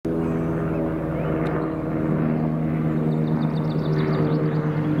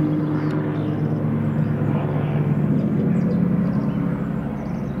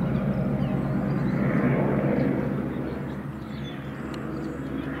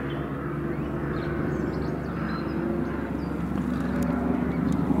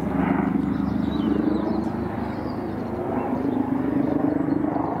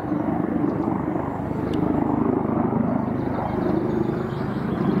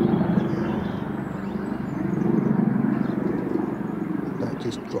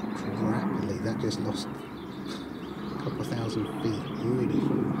just dropped rapidly. That just lost a couple of thousand feet really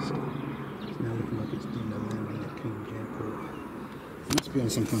fast. It's now looking like it's doing a landing at Cambridge Airport. It must be on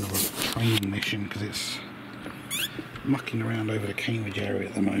some kind of a training mission because it's mucking around over the Cambridge area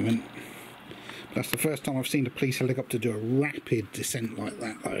at the moment. That's the first time I've seen a police helicopter do a rapid descent like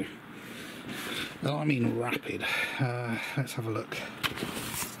that though. Well, I mean rapid. Let's have a look.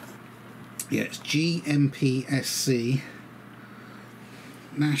 Yeah, it's MPSC,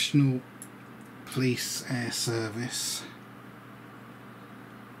 National Police Air Service.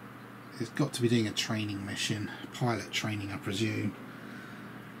 It's got to be doing a training mission, pilot training I presume.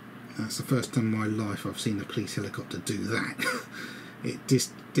 That's the first time in my life I've seen a police helicopter do that. It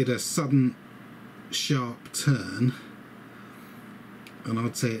just did a sudden sharp turn, and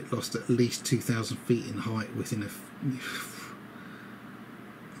I'd say it lost at least 2,000 feet in height within a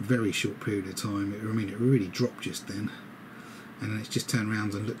very short period of time. I mean, it really dropped just then, and then it's just turned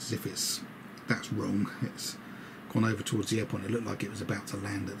around and looked as if that's wrong. It's gone over towards the airport. It looked like it was about to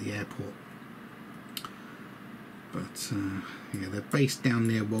land at the airport. But yeah, they're based down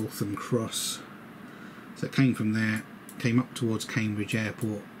near Waltham Cross, so it came from there, came up towards Cambridge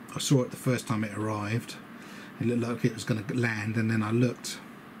Airport. I saw it the first time it arrived. It looked like it was going to land, and then I looked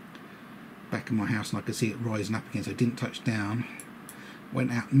back in my house and I could see it rising up again, so it didn't touch down.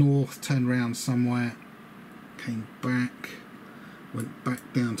 Went out north, turned around somewhere, came back, went back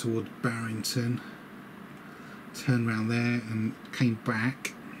down towards Barrington, turned around there and came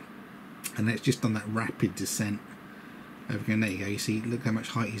back, and it's just done that rapid descent over again. There you go, you see, look how much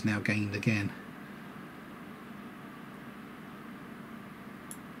height he's now gained again.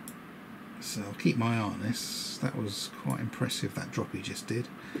 So I'll keep my eye on this. That was quite impressive, that drop he just did.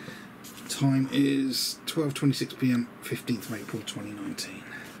 Time is 12:26 PM, 15th of April 2019.